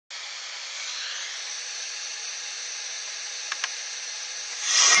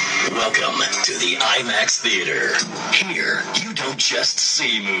Welcome to the IMAX Theater. Here, you don't just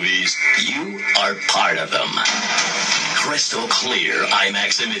see movies, you are part of them. Crystal clear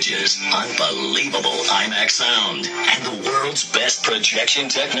IMAX images, unbelievable IMAX sound, and the world's best projection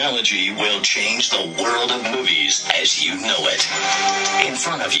technology will change the world of movies as you know it. In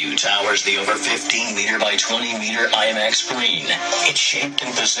front of you towers the over 15 meter by 20 meter IMAX screen. It's shaped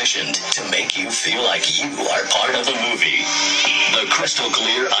and positioned to make you feel like you are part of the movie. The crystal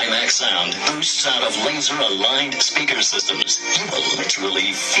clear IMAX sound boosts out of laser-aligned speaker systems. You will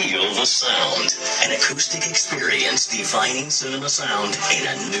literally feel the sound. An acoustic experience defining cinema sound in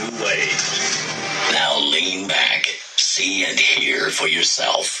a new way. Now lean back, see and hear for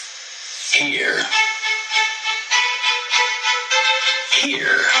yourself. Hear.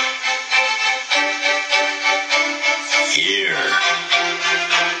 Hear. Hear.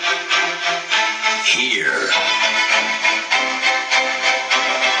 Hear.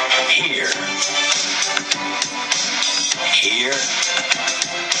 Hear. Hear.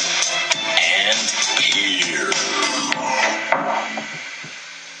 And hear.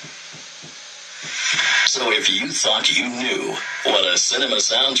 So if you thought you knew what a cinema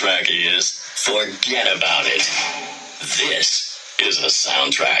soundtrack is, forget about it. This is a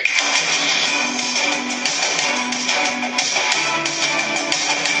soundtrack.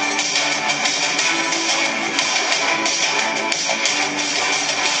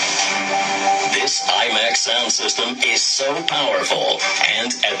 This IMAX sound system is so powerful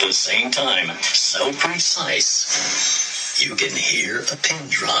and at the same time so precise. You can hear a pin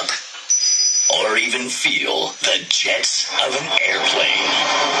drop or even feel the jets of an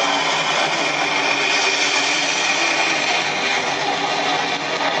airplane.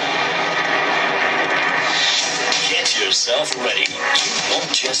 Get yourself ready. You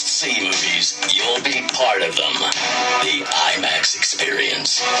won't just see movies, you'll be part of them. The IMAX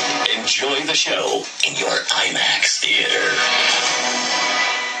experience. Enjoy the show in your IMAX theater.